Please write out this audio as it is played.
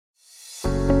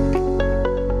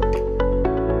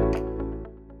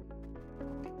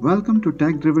Welcome to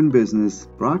Tech Driven Business,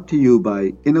 brought to you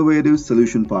by Innovative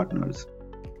Solution Partners.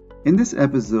 In this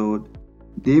episode,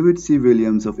 David C.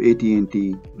 Williams of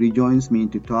AT&T rejoins me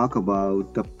to talk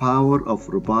about the power of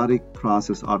robotic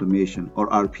process automation or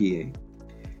RPA.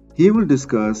 He will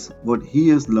discuss what he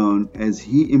has learned as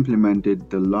he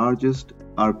implemented the largest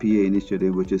RPA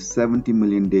initiative, which is 70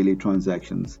 million daily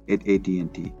transactions at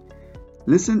AT&T.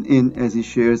 Listen in as he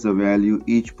shares the value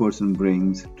each person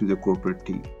brings to the corporate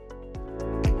team.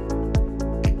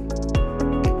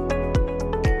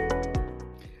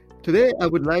 Today, I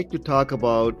would like to talk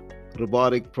about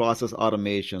robotic process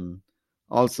automation,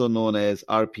 also known as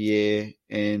RPA,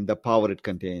 and the power it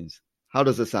contains. How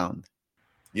does it sound?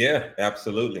 Yeah,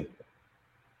 absolutely.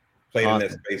 Played in that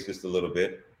Awesome. space just a little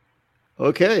bit.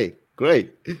 Okay,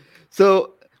 great.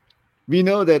 So we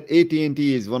know that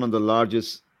AT&T is one of the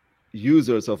largest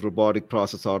users of robotic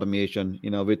process automation,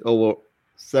 with over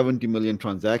 70 million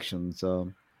transactions.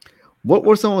 What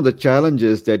were some of the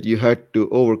challenges that you had to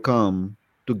overcome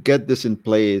to get this in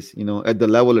place, at the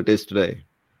level it is today?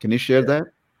 Can you share Yeah, that?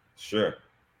 sure.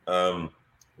 Um,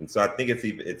 and so I think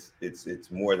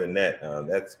it's more than that.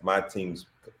 That's my team's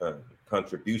uh,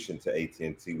 contribution to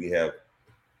AT&T. We have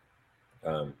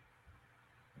um,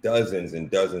 dozens and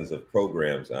dozens of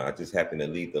programs. I just happen to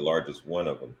lead the largest one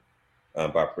of them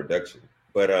by production.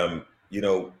 But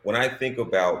when I think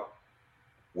about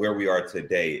where we are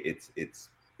today, it's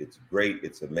great.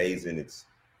 It's amazing. It's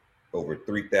over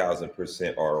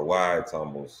 3,000% ROI. It's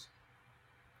almost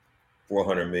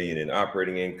 400 million in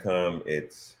operating income.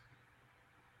 It's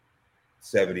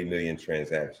 70 million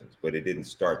transactions, but it didn't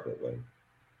start that way.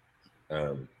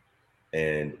 Um,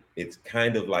 and it's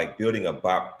kind of like building a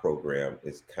bot program.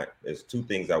 There's two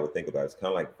things I would think about. It's kind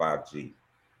of like 5G.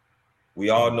 We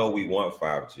all know we want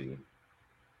 5G.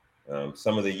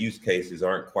 Some of the use cases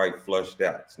aren't quite flushed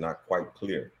out. It's not quite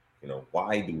clear.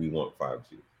 Why do we want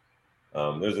 5G?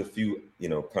 There's a few,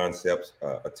 concepts,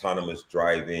 autonomous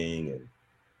driving and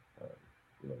uh,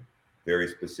 you know, very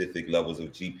specific levels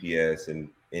of GPS and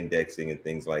indexing and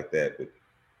things like that.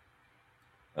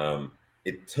 But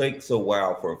it takes a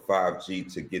while for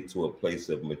 5G to get to a place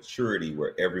of maturity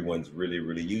where everyone's really,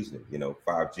 really using it.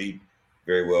 5G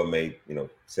very well may,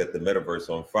 set the metaverse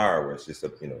on fire, where it's just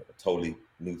a totally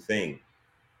new thing.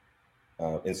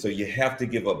 And so you have to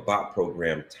give a bot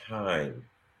program time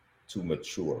to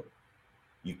mature.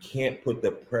 You can't put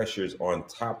the pressures on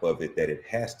top of it that it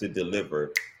has to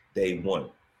deliver day one.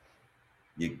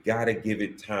 You got to give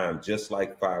it time, just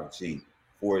like 5G,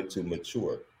 for it to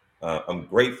mature. I'm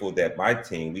grateful that my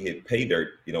team, we hit pay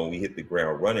dirt, we hit the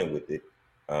ground running with it.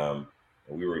 I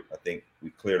think we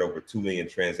cleared over 2 million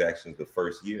transactions the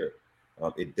first year.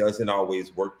 It doesn't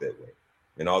always work that way.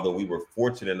 And although we were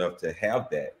fortunate enough to have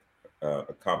that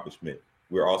accomplishment,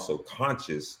 we're also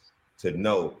conscious to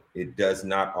know it does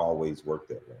not always work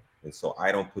that way. And so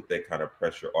I don't put that kind of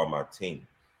pressure on my team.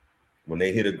 When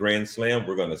they hit a grand slam,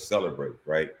 we're going to celebrate,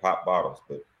 right? Pop bottles,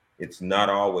 but it's not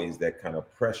always that kind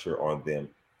of pressure on them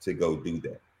to go do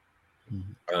that.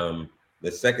 Mhm.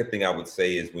 The second thing I would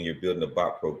say is when you're building a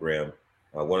bot program,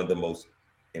 one of the most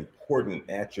important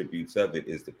attributes of it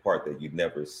is the part that you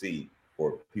never see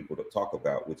for people to talk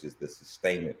about, which is the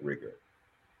sustainment rigor.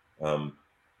 Um,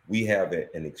 we have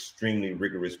an extremely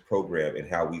rigorous program in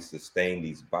how we sustain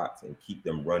these bots and keep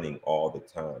them running all the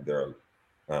time. There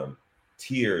are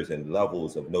tiers and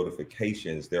levels of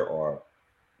notifications. There are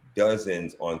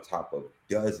dozens on top of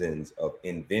dozens of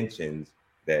inventions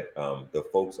that the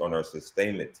folks on our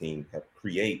sustainment team have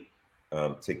create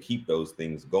to keep those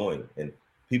things going. And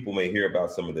people may hear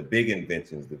about some of the big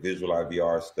inventions, the visual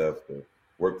IVR stuff, the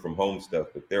work from home stuff,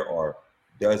 but there are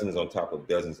dozens on top of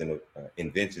dozens of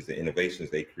inventions and innovations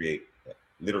they create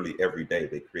literally every day.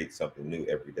 They create something new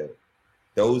every day.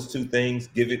 Those two things,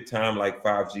 give it time like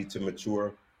 5G to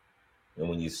mature. And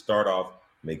when you start off,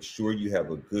 make sure you have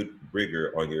a good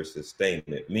rigor on your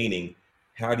sustainment, meaning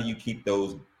how do you keep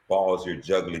those balls you're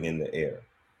juggling in the air?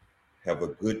 Have a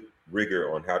good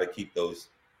rigor on how to keep those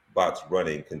bots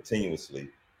running continuously.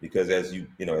 Because as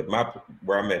at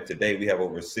where I'm at today, we have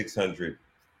over 600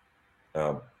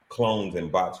 um, clones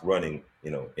and bots running,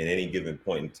 in any given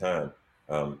point in time.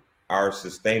 Our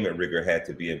sustainment rigor had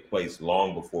to be in place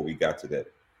long before we got to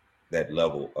that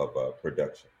level of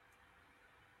production.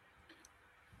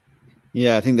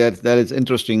 Yeah, I think that is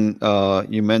interesting.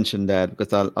 You mentioned that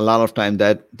because a lot of time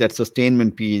that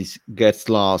sustainment piece gets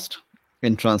lost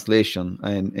in translation,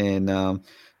 and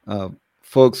uh,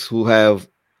 folks who have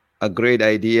a great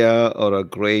idea or a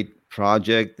great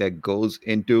project that goes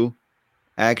into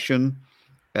action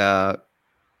uh,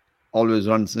 always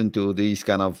runs into these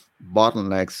kind of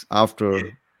bottlenecks after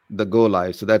Yeah. the go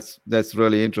live. So that's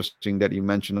really interesting that you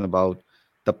mentioned about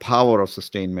the power of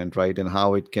sustainment, right, and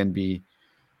how it can be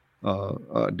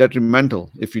detrimental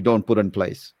if you don't put in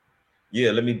place.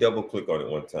 Yeah, let me double click on it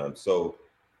one time. So,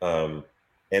 um,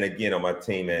 and again, on my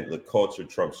team, and the culture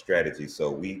trumps strategy. So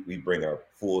we bring our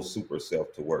full super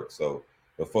self to work. So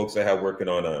the folks I have working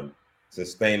on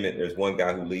sustainment, there's one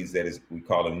guy who leads that, is we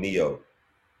call him Neo,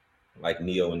 like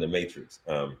Neo in the Matrix,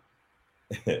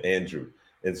 Andrew.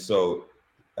 And so,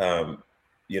 um,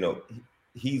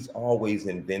 he's always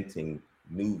inventing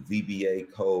new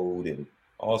VBA code and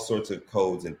all sorts of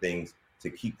codes and things to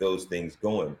keep those things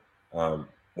going.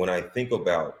 When I think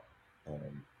about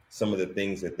some of the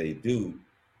things that they do,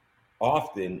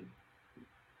 often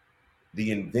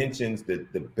the inventions,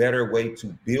 the better way to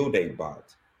build a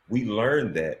bot, we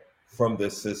learned that from the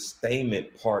sustainment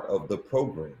part of the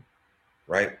program,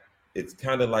 right? It's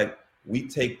kind of like we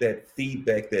take that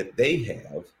feedback that they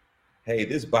have. Hey,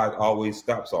 this bot always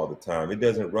stops all the time. It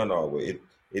doesn't run all the way.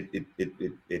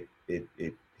 It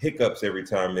hiccups every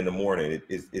time in the morning.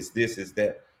 It's this, it's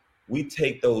that. We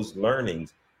take those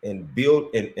learnings and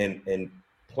build and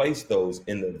place those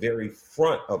in the very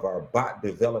front of our bot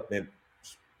development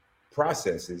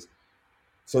processes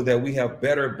so that we have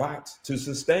better bots to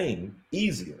sustain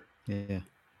easier. Yeah.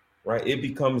 Right? It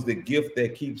becomes the gift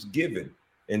that keeps giving.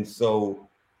 And so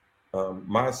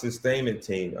my sustainment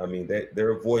team, I mean,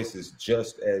 their voice is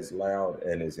just as loud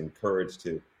and is encouraged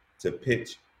to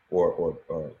pitch or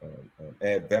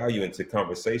add value into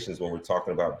conversations when we're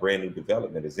talking about brand new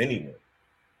development as anyone,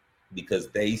 because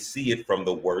they see it from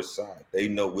the worst side. They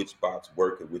know which bots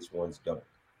work and which ones don't,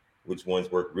 which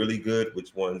ones work really good,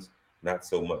 which ones not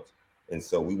so much. And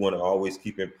so we want to always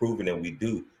keep improving, and we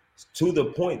do, to the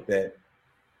point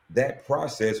that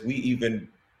process we even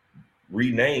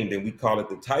renamed, and we call it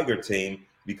the Tiger Team,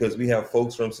 because we have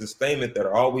folks from sustainment that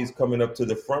are always coming up to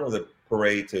the front of the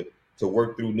parade to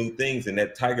work through new things, and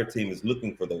that Tiger Team is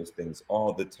looking for those things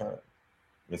all the time.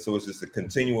 And so it's just a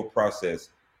continual process,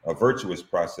 a virtuous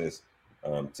process,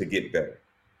 to get better.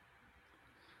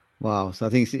 Wow. So I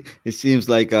think it seems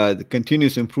like the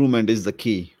continuous improvement is the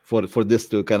key for this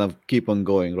to kind of keep on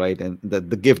going, right? And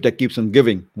the gift that keeps on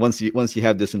giving once you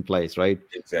have this in place, right?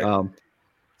 Exactly.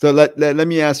 So let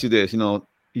me ask you this.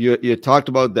 You talked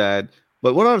about that,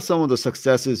 but what are some of the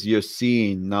successes you're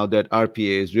seeing now that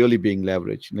RPA is really being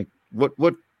leveraged? Like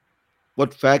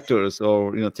what factors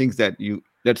or things that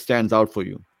stands out for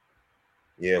you?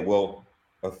 Yeah, well,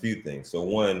 a few things. So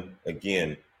one,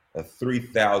 again, a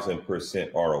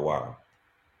 3,000% ROI.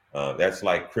 That's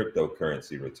like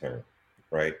cryptocurrency return,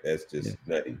 right? That's Yeah. just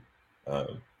nutty.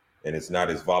 Um, and it's not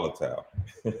as volatile.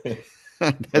 but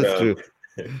That's true.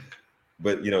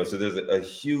 but so there's a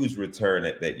huge return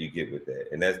that you get with that,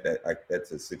 and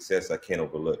that's a success I can't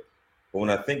overlook. But when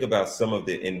I think about some of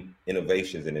the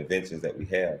innovations and inventions that we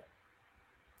have,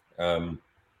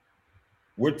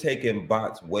 we're taking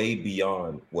bots way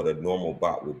beyond what a normal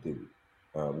bot would do.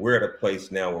 We're at a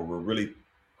place now where we're really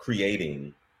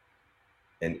creating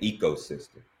an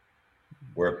ecosystem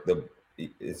where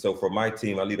so for my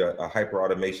team, I lead a hyper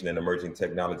automation and emerging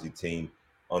technology team.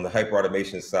 On the hyper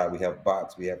automation side, we have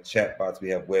bots, we have chat bots, we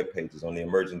have web pages. On the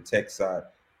emerging tech side,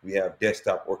 we have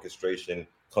desktop orchestration,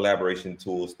 collaboration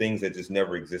tools, things that just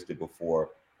never existed before.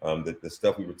 The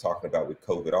stuff we were talking about with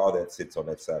COVID, all that sits on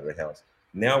that side of the house.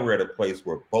 Now we're at a place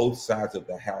where both sides of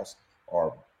the house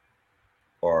are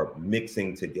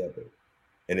mixing together,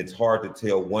 and it's hard to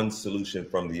tell one solution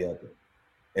from the other.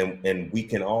 And we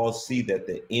can all see that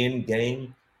the end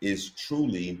game is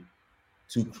truly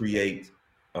to create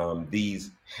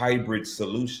these hybrid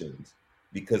solutions,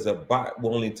 because a bot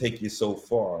will only take you so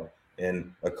far,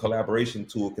 and a collaboration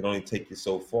tool can only take you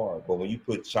so far. But when you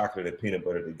put chocolate and peanut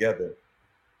butter together,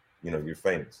 you're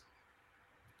famous.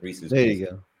 Reese's There Pieces, you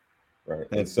go. right?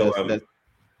 And That's so that's that's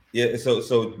yeah,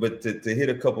 but to hit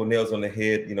a couple nails on the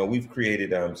head, we've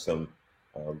created some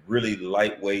really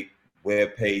lightweight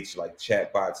web page like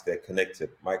chatbots that connect to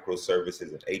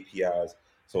microservices and APIs.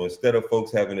 So instead of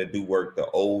folks having to do work the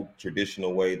old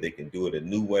traditional way, they can do it a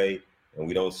new way, and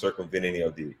we don't circumvent any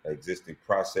of the existing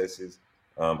processes.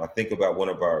 I think about one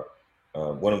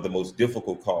of the most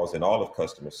difficult calls in all of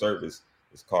customer service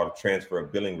is called a transfer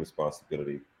of billing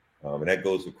responsibility, and that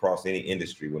goes across any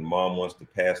industry. When mom wants to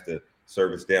pass the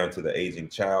service down to the aging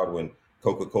child, when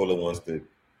Coca-Cola wants to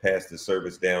pass the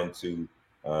service down to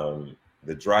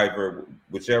the driver,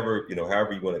 whichever,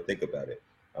 however you want to think about it.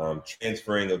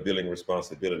 Transferring a billing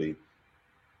responsibility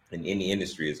in any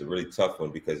industry is a really tough one,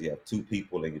 because you have two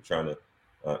people and you're trying to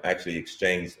actually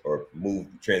exchange or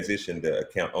transition the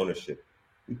account ownership.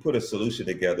 We put a solution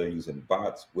together using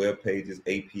bots, web pages,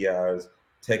 APIs,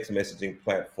 text messaging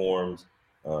platforms,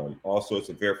 all sorts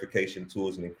of verification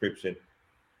tools and encryption,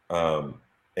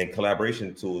 and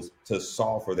collaboration tools to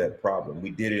solve for that problem. We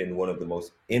did it in one of the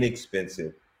most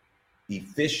inexpensive,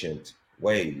 efficient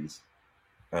ways,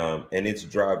 and it's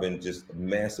driving just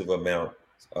massive amount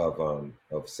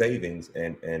of savings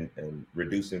and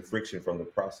reducing friction from the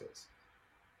process.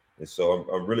 And so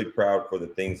I'm really proud for the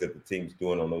things that the team's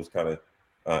doing on those kind of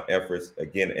efforts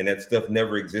again. And that stuff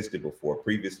never existed before.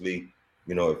 Previously,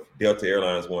 if Delta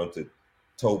Airlines wanted to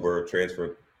TOBR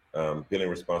transfer billing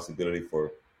responsibility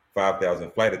for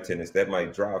 5,000 flight attendants, that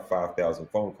might drive 5,000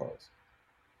 phone calls.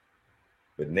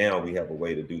 But now we have a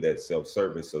way to do that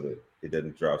self-service so that it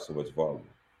doesn't drive so much volume.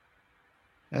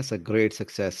 That's a great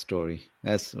success story.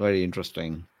 That's very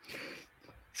interesting.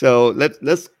 So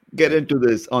let's get into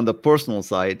this on the personal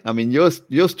side. I mean, your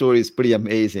story is pretty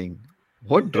amazing.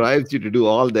 What drives you to do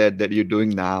all that you're doing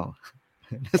now?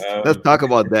 Let's talk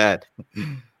about that.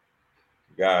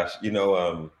 Gosh,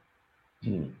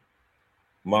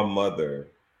 my mother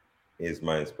is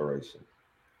my inspiration,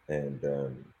 and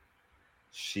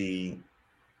she,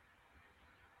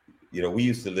 we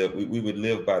used to live. We would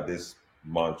live by this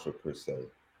mantra per se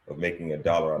of making $1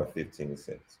 out of 15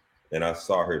 cents, and I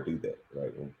saw her do that.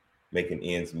 Right, when making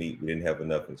ends meet, we didn't have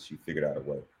enough, and she figured out a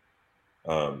way.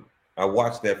 I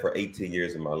watched that for 18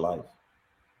 years of my life,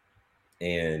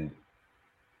 and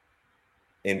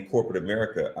in corporate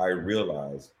America, I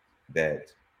realized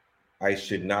that I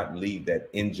should not leave that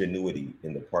ingenuity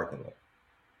in the parking lot.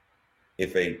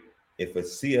 If a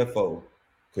CFO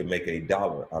could make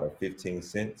 $1 out of 15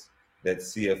 cents, that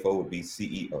CFO would be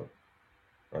CEO.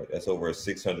 Right, that's over a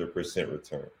 600%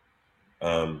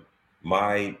 return.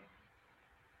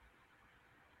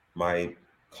 My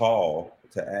call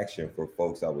to action for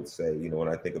folks, I would say, when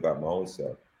I think about my own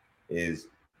self, is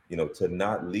to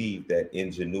not leave that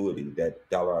ingenuity, that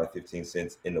 $1 out of 15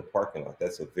 cents in the parking lot.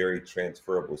 That's a very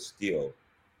transferable skill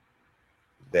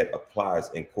that applies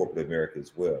in corporate America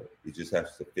as well. It just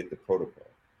has to fit the protocol.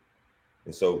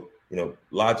 And so,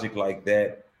 logic like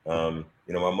that, my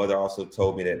mother also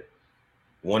told me that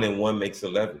 1 and 1 makes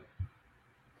 11.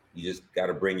 You just got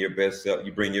to bring your best self.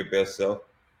 You bring your best self.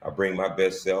 I bring my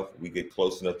best self. We get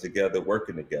close enough together,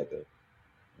 working together.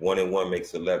 1 and 1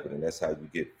 makes 11. And that's how you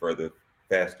get further,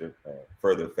 faster.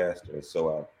 And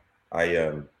so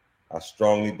I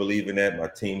strongly believe in that. My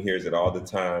team hears it all the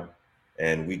time,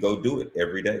 and we go do it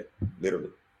every day. Literally,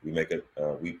 we make it.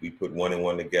 We put 1 and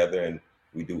 1 together, and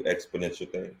we do exponential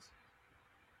things.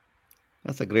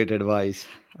 That's a great advice.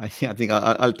 I think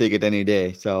I'll take it any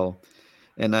day. So,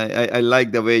 and I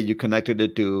like the way you connected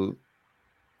it to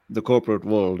the corporate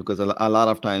world, because a lot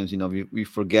of times, we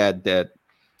forget that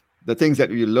the things that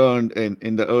we learned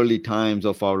in the early times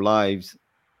of our lives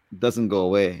doesn't go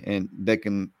away, and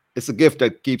it's a gift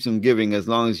that keeps on giving as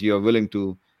long as you're willing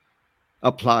to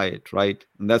apply it, right?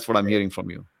 And that's what I'm hearing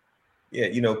from you.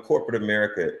 Yeah, corporate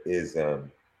America is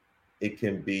it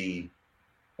can be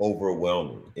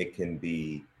overwhelming. It can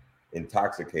be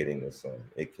intoxicating to some.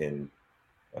 It can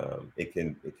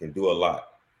do a lot.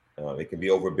 It can be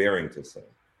overbearing to some.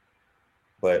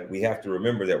 But we have to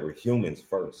remember that we're humans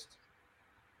first.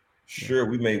 Sure,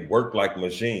 we may work like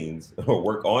machines or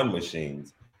work on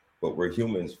machines, but we're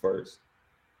humans first.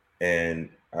 And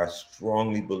I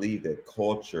strongly believe that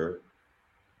culture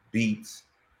beats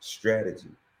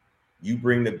strategy. You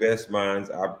bring the best minds,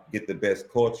 I get the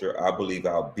best culture, I believe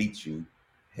I'll beat you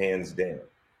hands down.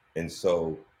 And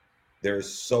so there's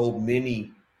so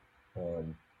many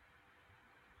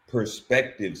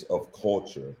perspectives of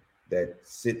culture that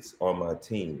sits on my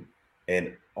team.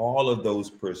 And all of those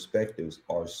perspectives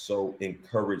are so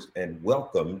encouraged and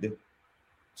welcomed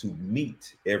to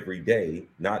meet every day,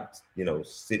 not,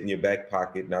 sit in your back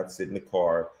pocket, not sit in the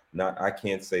car, not, I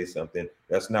can't say something.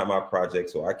 That's not my project,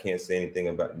 so I can't say anything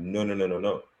about it.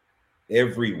 No.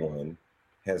 Everyone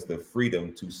has the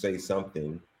freedom to say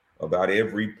something about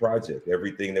every project,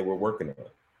 everything that we're working on.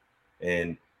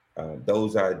 And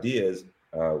those ideas,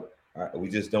 we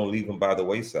just don't leave them by the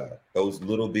wayside. Those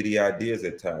little bitty ideas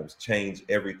at times change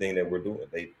everything that we're doing.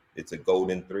 It's a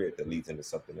golden thread that leads into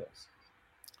something else.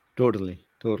 Totally.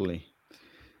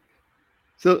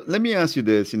 So let me ask you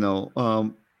this, we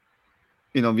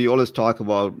always talk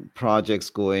about projects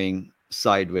going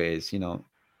sideways,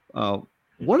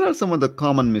 what are some of the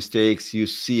common mistakes you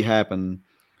see happen,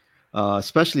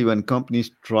 especially when companies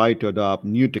try to adopt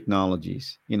new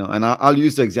technologies, and I'll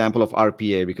use the example of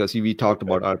RPA because we talked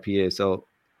about RPA. So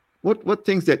what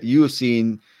things that you've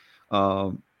seen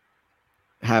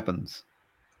happens?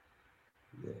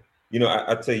 Yeah.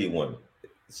 I'll tell you one.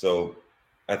 So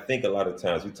I think a lot of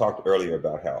times we talked earlier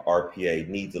about how RPA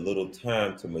needs a little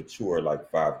time to mature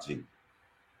like 5G.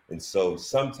 And so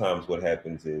sometimes what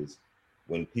happens is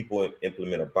when people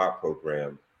implement a bot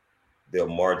program, they'll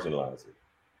marginalize it.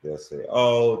 They'll say,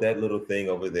 oh, that little thing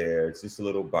over there, it's just a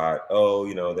little bot. Oh,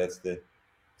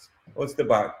 what's the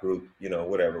bot group,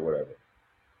 whatever.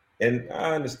 And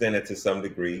I understand that to some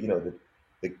degree,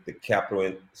 the capital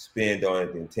and spend on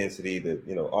it, the intensity,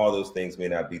 all those things may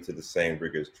not be to the same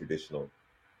rigor as traditional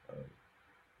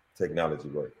technology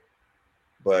work.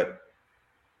 But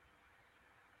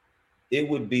it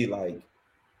would be like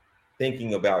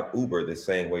thinking about Uber the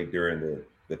same way during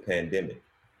the pandemic.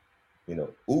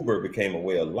 Uber became a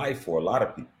way of life for a lot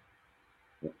of people.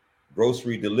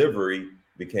 Grocery delivery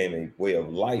became a way of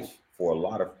life for a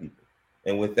lot of people.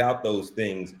 And without those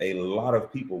things, a lot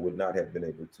of people would not have been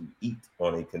able to eat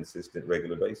on a consistent,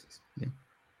 regular basis. Yeah.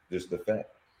 Just the fact.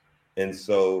 And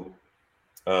so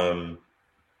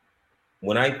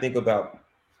when I think about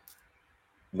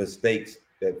mistakes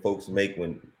that folks make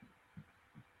when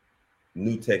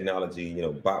new technology,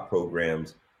 bot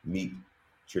programs meet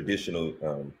traditional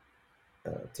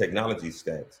technology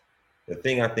stacks, the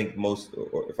thing I think most,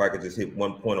 or if I could just hit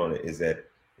one point on it, is that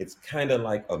it's kind of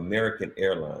like American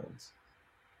Airlines.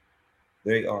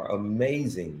 They are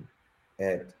amazing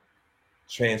at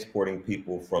transporting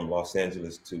people from Los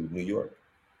Angeles to New York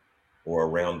or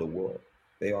around the world.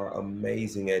 They are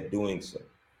amazing at doing so.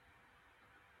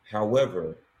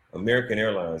 However, American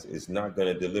Airlines is not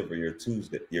going to deliver your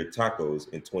tacos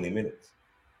in 20 minutes.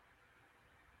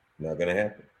 Not going to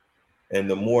happen. And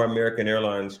the more American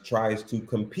Airlines tries to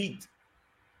compete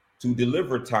to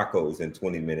deliver tacos in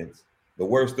 20 minutes, the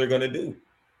worse they're going to do.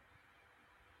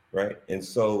 Right? And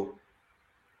so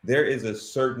there is a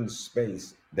certain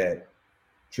space that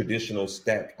traditional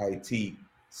stack IT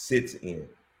sits in,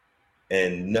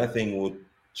 and nothing will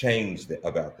change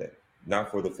about that, not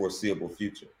for the foreseeable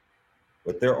future.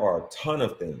 But there are a ton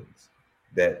of things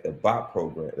that bot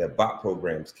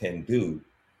programs can do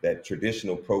that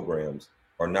traditional programs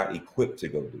are not equipped to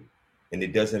go do. And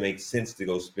it doesn't make sense to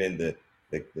go spend the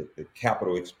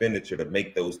capital expenditure to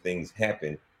make those things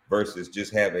happen versus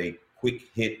just have a quick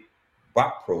hit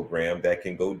bot program that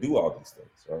can go do all these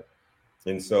things, right?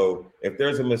 And so if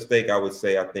there's a mistake, I would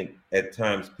say, I think at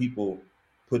times people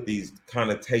put these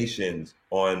connotations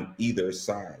on either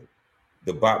side.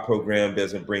 The bot program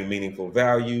doesn't bring meaningful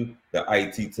value. The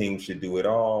IT team should do it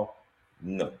all.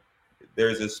 No,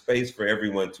 there's a space for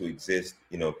everyone to exist,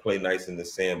 play nice in the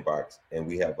sandbox, and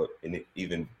we have an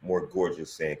even more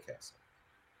gorgeous sandcastle.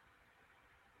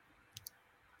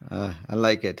 I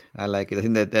like it. I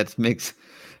think that makes,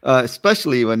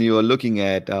 especially when you are looking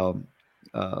at the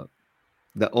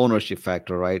ownership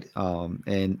factor, right?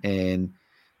 And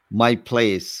my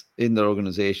place in the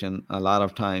organization, a lot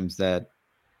of times that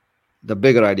the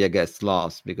bigger idea gets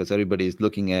lost because everybody is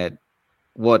looking at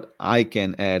what I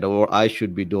can add or I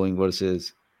should be doing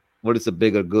versus what is the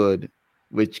bigger good,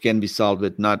 which can be solved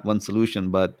with not one solution,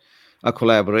 but a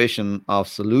collaboration of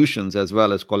solutions as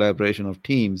well as collaboration of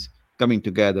teams coming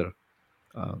together.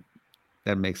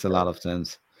 That makes a lot of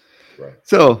sense. Right.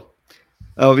 So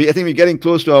I think we're getting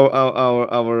close to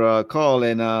our call,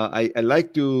 and I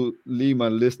like to leave my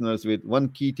listeners with one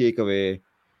key takeaway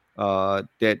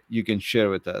that you can share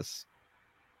with us.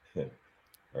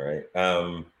 All right.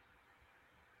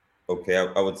 Okay,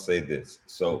 I would say this.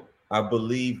 So I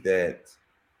believe that,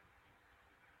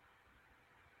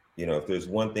 if there's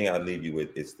one thing I leave you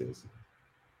with, it's this.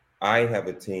 I have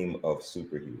a team of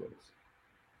superheroes.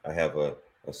 I have a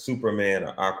Superman,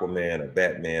 an Aquaman, a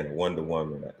Batman, a Wonder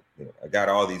Woman. I got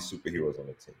all these superheroes on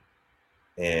the team.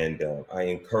 And I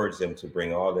encourage them to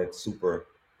bring all that super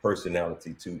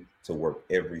personality to work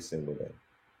every single day.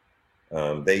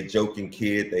 They joke and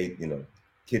kid, they,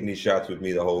 kidney shots with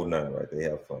me the whole nine, right? They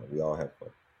have fun. We all have fun.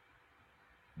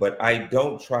 But I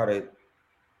don't try to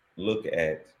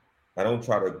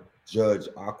judge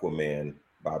Aquaman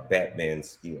by Batman's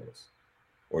skills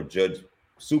or judge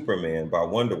Superman by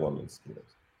Wonder Woman's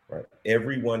skills, right?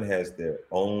 Everyone has their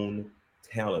own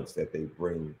talents that they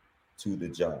bring to the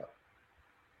job.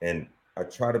 And I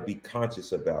try to be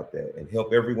conscious about that and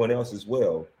help everyone else as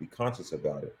well be conscious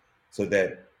about it so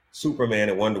that Superman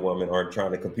and Wonder Woman aren't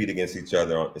trying to compete against each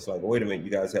other. It's like, wait a minute,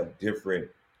 you guys have different,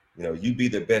 you be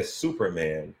the best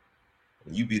Superman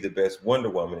and you be the best Wonder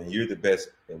Woman and you're the best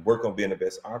and work on being the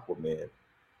best Aquaman,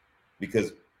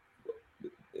 because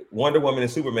Wonder Woman and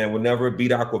Superman will never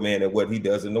beat Aquaman at what he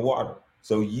does in the water.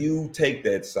 So you take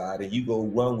that side and you go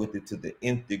run with it to the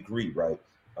nth degree, right?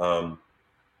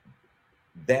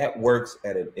 That works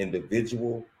at an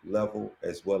individual level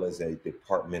as well as a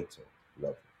departmental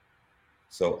level.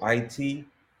 So IT,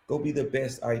 go be the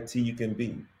best IT you can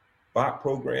be. Bot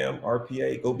program,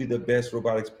 RPA, go be the best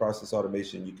robotics process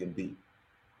automation you can be.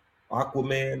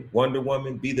 Aquaman, Wonder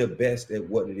Woman, be the best at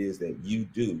what it is that you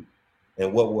do.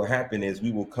 And what will happen is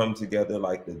we will come together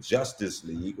like the Justice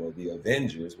League or the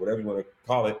Avengers, whatever you want to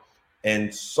call it,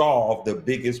 and solve the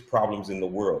biggest problems in the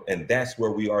world. And that's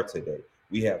where we are today.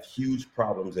 We have huge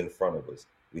problems in front of us.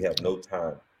 We have no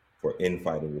time for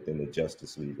infighting within the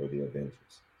Justice League or the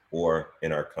Avengers or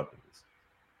in our companies.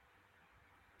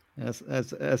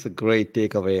 That's a great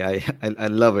takeaway. I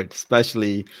love it,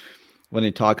 especially when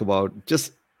you talk about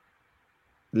just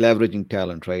leveraging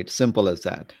talent, right? Simple as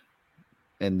that.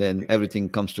 And then everything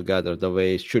comes together the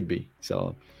way it should be.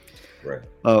 So right.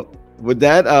 With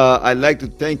that, I'd like to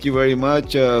thank you very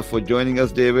much for joining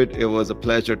us, David. It was a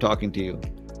pleasure talking to you.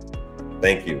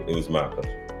 Thank you. It was my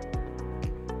pleasure.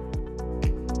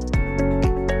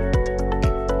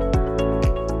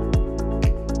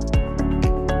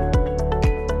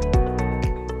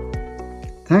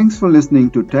 Thanks for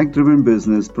listening to Tech Driven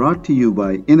Business, brought to you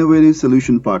by Innovative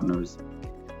Solution Partners.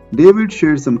 David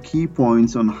shared some key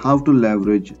points on how to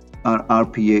leverage our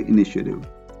RPA initiative.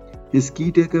 His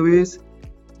key takeaways: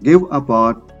 give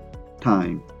apart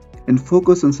time and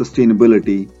focus on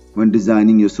sustainability when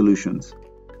designing your solutions.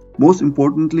 Most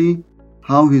importantly,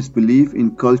 how his belief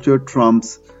in culture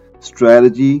trumps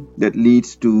strategy that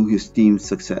leads to his team's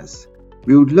success.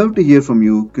 We would love to hear from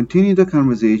you. Continue the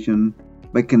conversation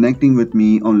by connecting with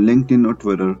me on LinkedIn or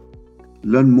Twitter.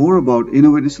 Learn more about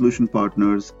Innovative Solution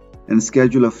Partners and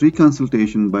schedule a free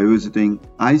consultation by visiting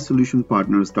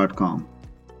isolutionpartners.com.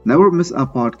 Never miss our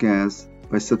podcast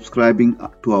by subscribing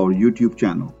to our YouTube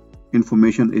channel.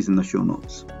 Information is in the show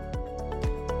notes.